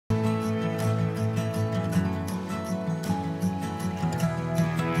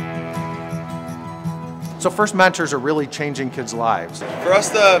So First Mentors are really changing kids' lives. For us,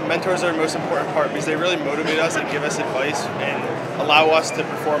 the mentors are the most important part because they really motivate us and give us advice and allow us to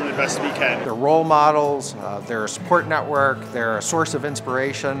perform the best we can. They're role models, they're a support network, they're a source of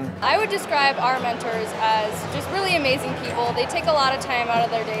inspiration. I would describe our mentors as just really amazing people. They take a lot of time out of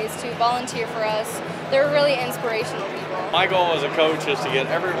their days to volunteer for us. They're really inspirational people. My goal as a coach is to get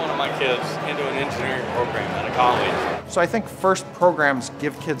every one of my kids into an engineering program at a college. So I think FIRST programs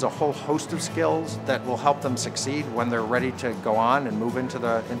give kids a whole host of skills that will help them succeed when they're ready to go on and move into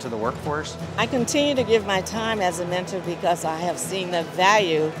the workforce. I continue to give my time as a mentor because I have seen the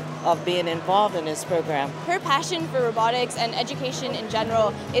value of being involved in this program. Her passion for robotics and education in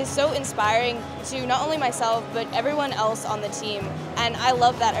general is so inspiring to not only myself but everyone else on the team, and I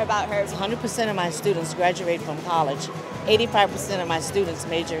love that about her. 100% of my students graduate from college. 85% of my students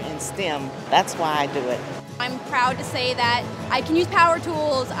major in STEM. That's why I do it. I'm proud to say that I can use power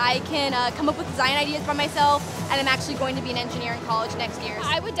tools, I can come up with design ideas by myself, and I'm actually going to be an engineer in college next year.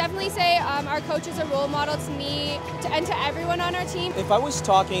 I would definitely say our coach is a role model to me and to everyone on our team. If I was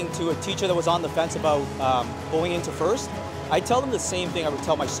talking to a teacher that was on the fence about going into FIRST, I'd tell them the same thing I would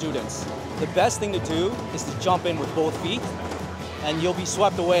tell my students. The best thing to do is to jump in with both feet, and you'll be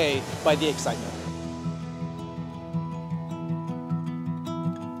swept away by the excitement.